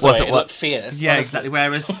 3 miles away, it looked fierce. Yeah, honestly.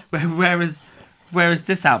 Exactly. Whereas Whereas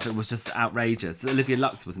this outfit was just outrageous. Olivia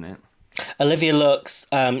Lux, wasn't it? Olivia Lux,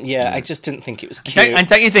 I just didn't think it was cute.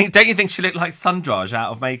 Don't you think she looked like Sundraj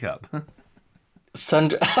out of makeup?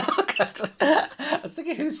 Oh, God. I was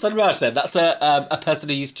thinking, who's Sunraj then? That's a person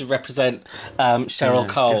who used to represent Cheryl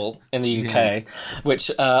Cole in the UK,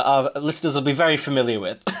 which our listeners will be very familiar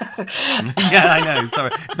with. Yeah, I know.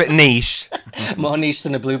 Sorry, it's a bit niche. More niche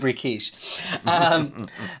than a blueberry quiche.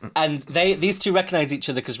 And these two recognise each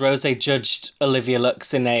other because Rose judged Olivia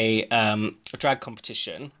Lux in a drag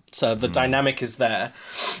competition, so the dynamic is there.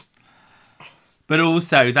 But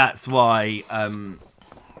also, that's why.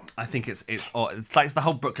 I think it's like it's the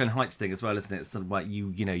whole Brooklyn Heights thing as well, isn't it? It's sort of like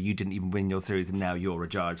you didn't even win your series and now you're a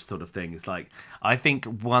judge sort of thing. It's like, I think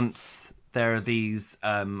once there are these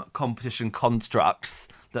competition constructs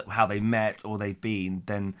that how they met or they've been,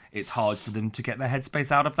 then it's hard for them to get their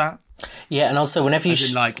headspace out of that. Yeah, and also whenever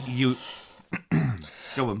you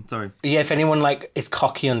Go on, sorry. Yeah, if anyone is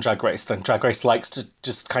cocky on Drag Race, then Drag Race likes to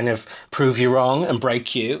just kind of prove you wrong and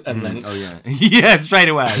break you, and then yeah, straight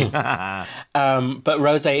away. But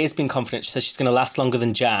Rose is being confident. She says she's going to last longer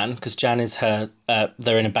than Jan because Jan is her.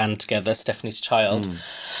 They're in a band together, Stephanie's child,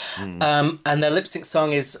 and their lip sync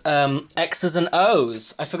song is X's and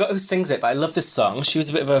O's. I forgot who sings it, but I love this song. She was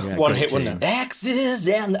a bit of a one-hit wonder. X's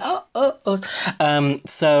and O's.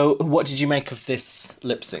 So, what did you make of this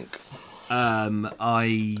lip sync?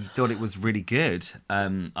 I thought it was really good.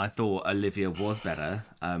 I thought Olivia was better,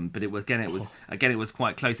 but it was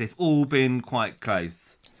quite close. They've all been quite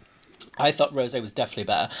close. I thought Rose was definitely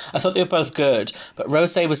better. I thought they were both good, but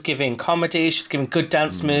Rose was giving comedy. She was giving good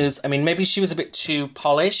dance moves. I mean, maybe she was a bit too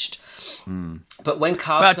polished. But when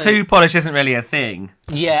Carson, too polished isn't really a thing.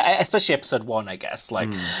 Yeah, especially episode 1, I guess.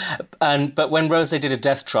 But when Rose did a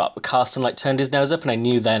death drop, Carson turned his nose up, and I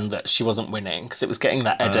knew then that she wasn't winning because it was getting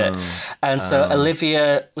that edit. So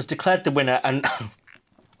Olivia was declared the winner, and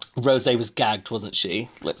Rose was gagged, wasn't she?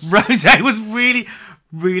 Rose was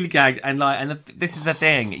really gagged, and this is the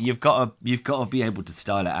thing, you've got to be able to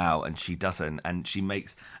style it out, and she doesn't, and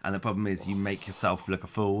the problem is you make yourself look a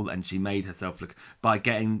fool, and she made herself look but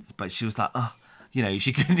she was like, oh,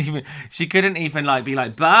 she couldn't even be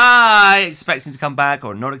like bye, expecting to come back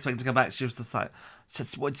or not expecting to come back. She was just like,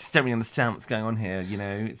 just don't really understand what's going on here,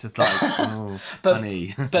 It's just like, oh,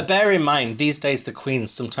 honey. But bear in mind, these days the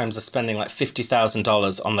queens sometimes are spending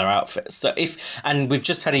 $50,000 on their outfits. So and we've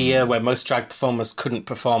just had a year where most drag performers couldn't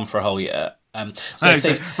perform for a whole year.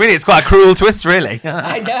 It's quite a cruel twist, really.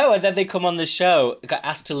 I know, and then they come on the show, got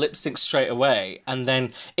asked to lip sync straight away, and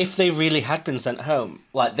then if they really had been sent home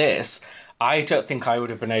like this, I don't think I would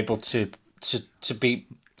have been able to be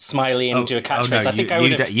Smiley and do a catchphrase. No, I think I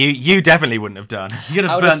would have. You definitely wouldn't have done. You'd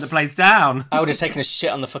have burnt the place down. I would have taken a shit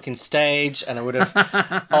on the fucking stage, and I would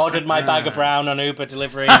have ordered my bag of brown on Uber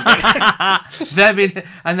delivery.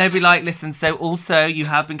 They'd be like, listen. So also, you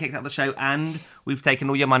have been kicked out of the show, and we've taken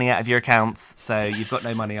all your money out of your accounts, so you've got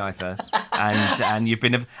no money either, and you've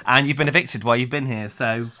been evicted while you've been here.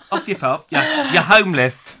 So off you pop. You're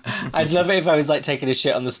homeless. I'd love it if I was taking a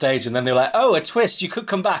shit on the stage, and then they're like, "Oh, a twist! You could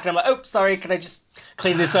come back," and I'm like, "Oh, sorry, can I just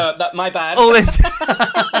clean this up? My bad." All this.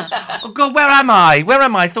 Oh God, where am I?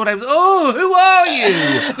 I thought I was. Oh, who are you?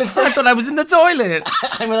 I thought I was in the toilet.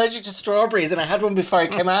 I'm allergic to strawberries, and I had one before I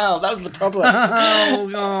came out. That was the problem. Oh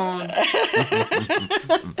God.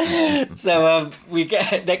 So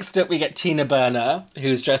next up we get Tina Burner,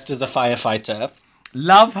 who's dressed as a firefighter.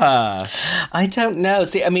 Love her. I don't know.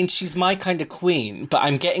 See, I mean, she's my kind of queen, but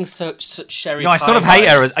I'm getting such Sherry Pie I sort of hate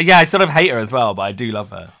her. I sort of hate her as well, but I do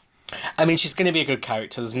love her. I mean, she's going to be a good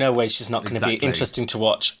character. There's no way she's not going to be interesting to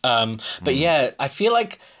watch. But yeah, I feel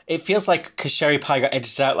like it feels like because Sherry Pie got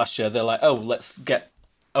edited out last year, they're like, oh, let's get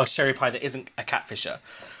Sherry Pie that isn't a catfisher.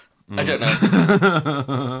 I don't know.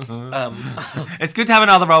 It's good to have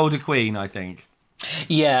another older queen, I think.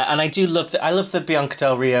 Yeah, and I do love I love the Bianca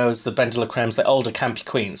Del Rios, the Ben de la Cremes, the older campy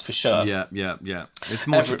queens for sure. Yeah. It's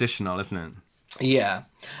more traditional, isn't it? Yeah.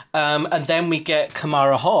 And then we get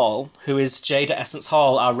Kamara Hall, who is Jada Essence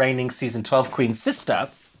Hall, our reigning season 12 queen's sister.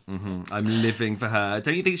 Mm-hmm. I'm living for her.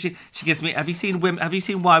 Don't you think she gives me? Have you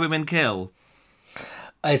seen Why Women Kill?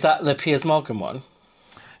 Is that the Piers Morgan one?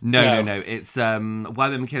 No. It's Why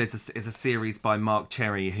Women Kill is a series by Mark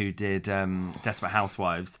Cherry who did Desperate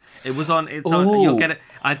Housewives. It was on. It's on. You'll get it.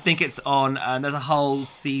 I think it's on. There's a whole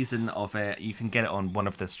season of it. You can get it on one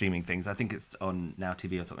of the streaming things. I think it's on Now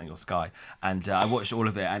TV or something or Sky. And I watched all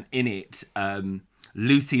of it. And in it,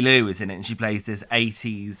 Lucy Liu is in it, and she plays this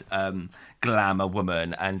 80s glamour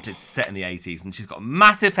woman, and it's set in the 80s, and she's got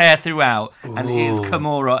massive hair throughout, and it's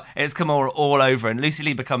Kimura all over. And Lucy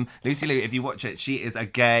Liu, if you watch it, she is a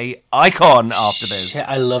gay icon after this. Shit,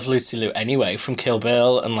 I love Lucy Liu anyway, from Kill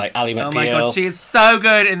Bill and like Ally McBeal. Oh my god, she is so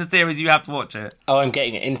good in the series. You have to watch it. Oh, I'm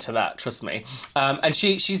getting into that. Trust me. And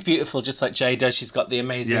she's beautiful, just like Jada. She's got the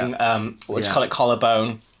amazing what do you call it,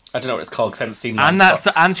 collarbone. I don't know what it's called because I haven't seen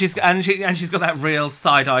that. And she's got that real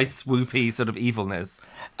side eye swoopy sort of evilness.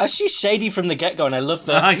 She's shady from the get go, and I love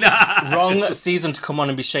the wrong season to come on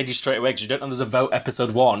and be shady straight away because you don't know there's a vote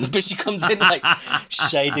episode 1, but she comes in like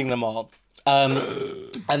shading them all. And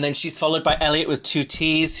then she's followed by Elliot with 2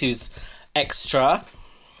 T's, who's extra.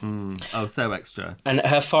 Oh, so extra. And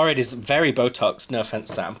her forehead is very Botox. No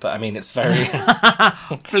offense, Sam, but I mean it's very.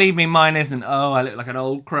 Believe me, mine isn't. Oh, I look like an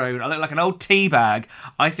old crone. I look like an old tea bag.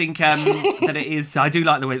 I think that it is. I do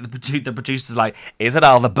like the way the producer's like, is it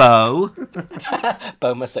all the bow?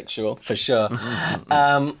 Homosexual for sure.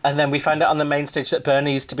 And then we find out on the main stage that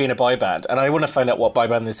Bernie used to be in a boy band, and I want to find out what boy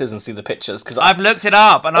band this is and see the pictures because I've looked it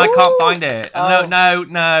up and I can't find it. Oh.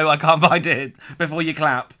 No, I can't find it. Before you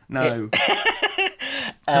clap, no.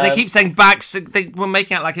 They keep saying they were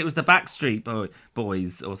making out like it was the Backstreet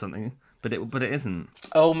Boys or something, but it isn't.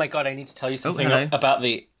 Oh my god! I need to tell you something about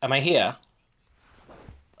the. Am I here?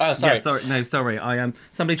 Oh, sorry. Yeah, sorry. I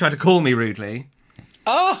somebody tried to call me rudely.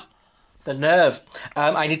 Ah, the nerve!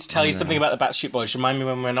 I need to tell you something about the Backstreet Boys. Remind me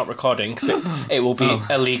when we're not recording because it will be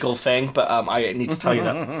a legal thing. But I need to tell you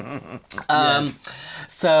that. Yes.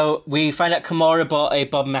 So we find out Kimura bought a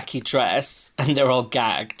Bob Mackie dress, and they're all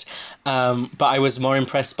gagged. But I was more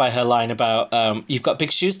impressed by her line about, you've got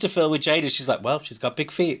big shoes to fill with Jada. She's like, well, she's got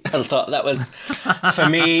big feet. I thought that was, for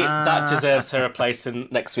me, that deserves her a place in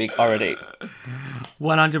next week already.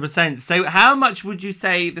 100%. So how much would you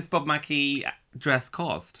say this Bob Mackie dress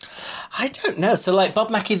cost? I don't know. So, like, Bob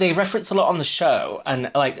Mackie, they reference a lot on the show, and,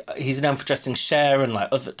 like, he's known for dressing Cher and, like,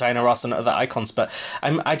 other Diana Ross and other icons, but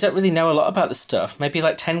I don't really know a lot about this stuff. Maybe,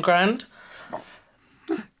 like, 10 grand?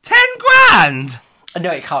 10 grand? No,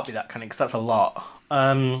 it can't be that kind of, because that's a lot.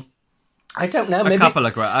 I don't know. Maybe a couple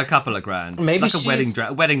of grand. Maybe like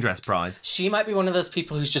a wedding dress prize. She might be one of those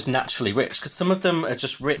people who's just naturally rich, because some of them are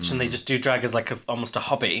just rich and they just do drag as like almost a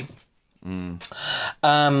hobby.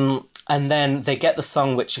 And then they get the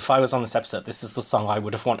song, which if I was on this episode, this is the song I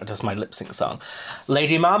would have wanted as my lip sync song,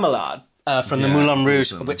 Lady Marmalade from the Moulin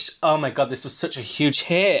Rouge, which oh my god, this was such a huge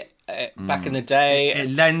hit. Back in the day,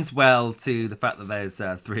 it lends well to the fact that there's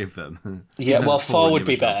 3 of them. Yeah, well, 4 would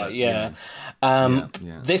be better. Yeah.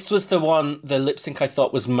 This was the lip sync I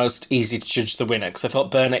thought was most easy to judge the winner because I thought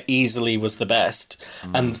Berna easily was the best,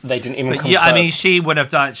 and they didn't even come close. I mean, she would have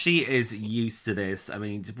done. She is used to this. I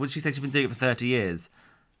mean, would she say she's been doing it for 30 years?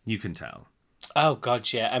 You can tell. Oh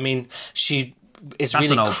God, yeah. I mean, she is That's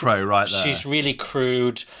really an old pro right there. She's really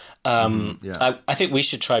crude. I think we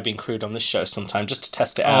should try being crude on this show sometime just to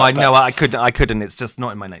test it out. Oh, I know. I couldn't. It's just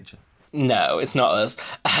not in my nature. No, it's not us.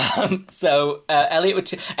 So Elliot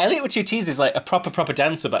with 2 T's is like a proper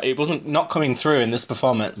dancer, but it wasn't not coming through in this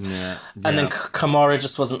performance. Yeah. And then Kimura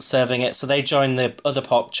just wasn't serving it, so they joined the other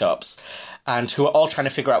pork chops, and who are all trying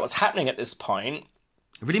to figure out what's happening at this point.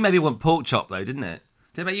 It really made me want pork chop though, didn't it?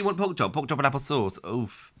 Did it make you want pork chop and apple sauce?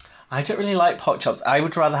 Oof. I don't really like pork chops. I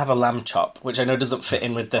would rather have a lamb chop, which I know doesn't fit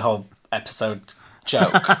in with the whole episode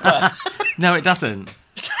joke. But... No, it doesn't.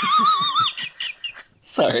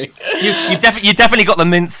 Sorry. You definitely got the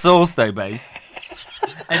mince sauce though, babe.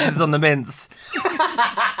 Emphasis on the mince.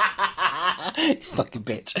 Fucking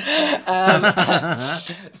bitch.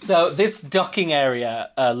 So this docking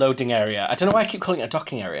area, loading area, I don't know why I keep calling it a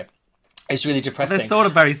docking area. It's really depressing. They're sort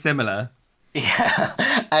of very similar. Yeah.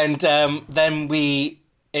 And then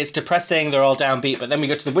it's depressing, they're all downbeat, but then we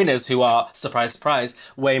go to the winners who are, surprise, surprise,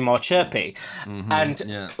 way more chirpy. And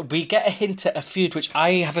we get a hint at a feud, which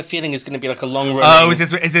I have a feeling is going to be like a long running... Oh, is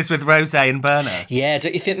this with Rose and Berna? Yeah,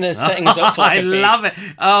 don't you think they're setting us up for like a big... I love it.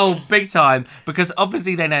 Oh, big time. Because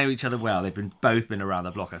obviously they know each other well. They've both been around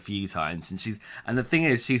the block a few times. And the thing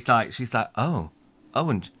is, she's like, oh,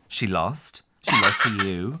 and she lost? She lost to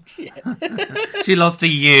you. She lost to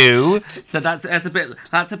you. So that's a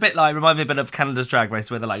bit like, remind me a bit of Canada's Drag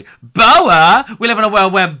Race where they're like, Boa? We live in a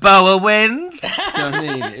world where Boa wins. Do you know what I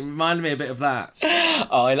mean? It reminded me a bit of that.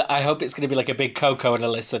 Oh, I hope it's going to be like a big Coco and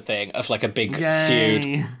Alyssa thing of like a big feud.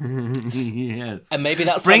 Yes. And maybe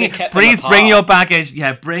that's why they kept them apart. Bring your baggage.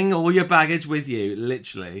 Yeah, bring all your baggage with you,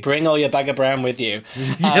 literally. Bring all your bag of brown with you.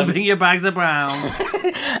 Bring your bags of brown.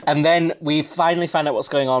 And then we finally find out what's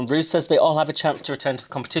going on. Ruth says they all have a chance to return to the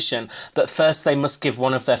competition, but first they must give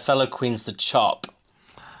one of their fellow queens the chop.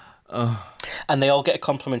 And they all get a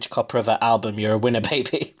complimentary copy of her album, You're a Winner,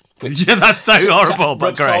 Baby. Yeah, that's so horrible, but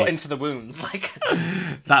Rub salt great. into the wounds. Like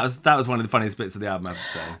That was one of the funniest bits of the album, I have to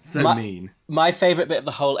say. So mean. My favourite bit of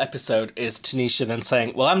the whole episode is Tanisha then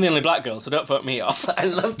saying, well, I'm the only black girl, so don't vote me off. I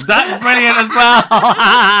love that. That's brilliant as well.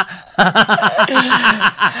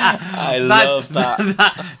 I love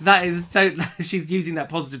that. That is so. She's using that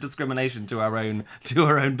positive discrimination to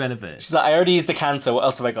her own benefit. She's like, I already used the cancer, what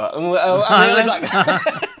else have I got? Oh, I'm the only black girl.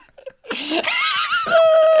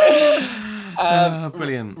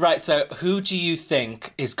 Brilliant. Right, so who do you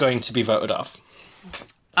think is going to be voted off?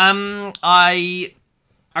 I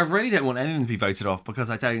really don't want anyone to be voted off because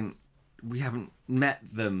we haven't met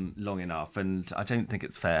them long enough, and I don't think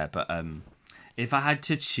it's fair. But if I had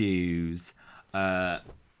to choose,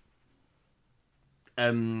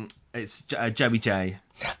 it's Joey J.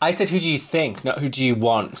 I said, who do you think, not who do you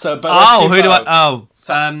want? So, but let's do who do both.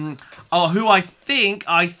 who I think?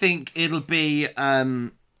 I think it'll be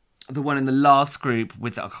the one in the last group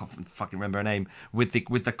with I can't fucking remember her name with the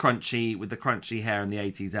crunchy hair and the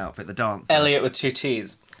 80s outfit, the dancer. Elliot with 2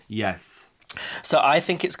 T's. Yes. So I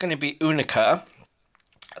think it's going to be Unica.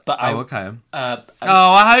 But okay.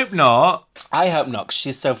 I hope not. I hope not, 'cause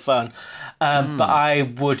she's so fun. But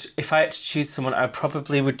I would, if I had to choose someone, I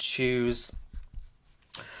probably would choose.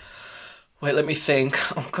 Wait, let me think.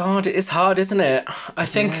 Oh God, it is hard, isn't it? I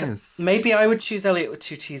think maybe I would choose Elliot with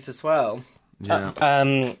 2 T's as well.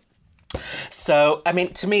 Yeah. So, I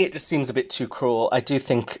mean, to me, it just seems a bit too cruel. I do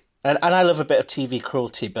think, and I love a bit of TV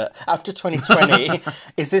cruelty, but after 2020,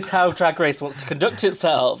 is this how Drag Race wants to conduct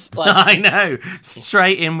itself? Like, I know.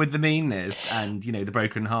 Straight in with the meanness and, the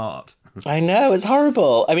broken heart. I know, it's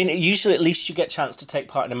horrible. I mean, usually at least you get a chance to take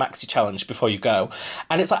part in a maxi challenge before you go.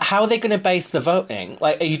 And it's like, how are they going to base the voting?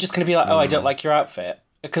 Like, are you just going to be like, oh, I don't like your outfit?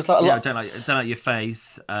 Because like, I don't like your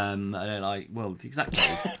face. I don't like, well, exactly.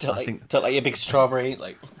 don't like your big strawberry.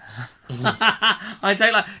 Like, I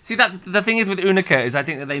don't like. See, that's the thing is with Unica is I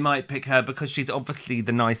think that they might pick her because she's obviously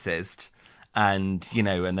the nicest, and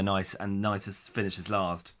and the nicest finishes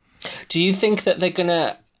last. Do you think that they're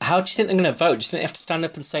gonna? How do you think they're gonna vote? Do you think they have to stand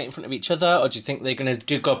up and say it in front of each other, or do you think they're gonna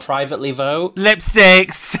go privately vote?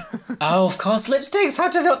 Lipsticks. Oh, of course, lipsticks. How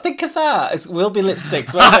did I not think of that? It will be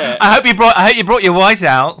lipsticks, won't it? I hope you brought your white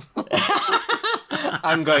out.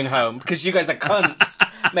 I'm going home because you guys are cunts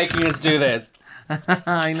making us do this.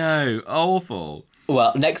 I know, awful.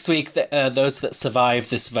 Well, next week, those that survive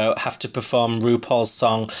this vote have to perform RuPaul's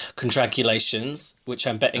song "Congratulations," which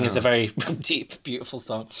I'm betting is a very deep, beautiful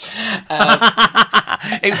song.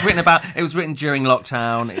 It was written during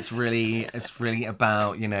lockdown. It's really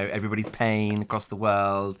about everybody's pain across the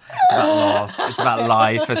world. It's about loss. It's about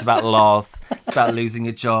life. It's about loss. It's about losing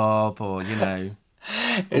a job, or maybe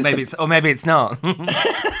it's not.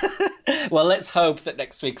 Well, let's hope that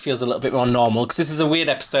next week feels a little bit more normal, because this is a weird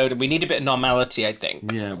episode and we need a bit of normality, I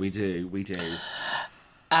think. Yeah, we do.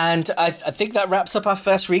 And I think that wraps up our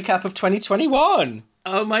first recap of 2021.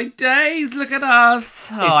 Oh, my days, look at us.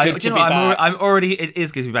 It's good to be back. It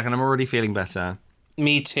is good to be back, and I'm already feeling better.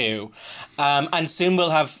 Me too. And soon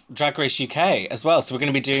we'll have Drag Race UK as well, so we're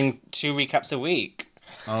going to be doing 2 recaps a week.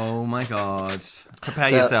 Oh, my God. Prepare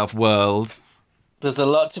yourself, world. There's a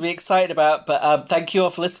lot to be excited about, but thank you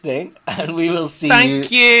all for listening, and we will see you.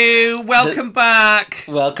 Thank you. Welcome back.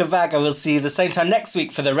 Welcome back, and we'll see you the same time next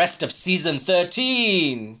week for the rest of season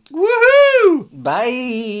 13. Woohoo!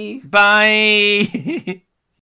 Bye. Bye.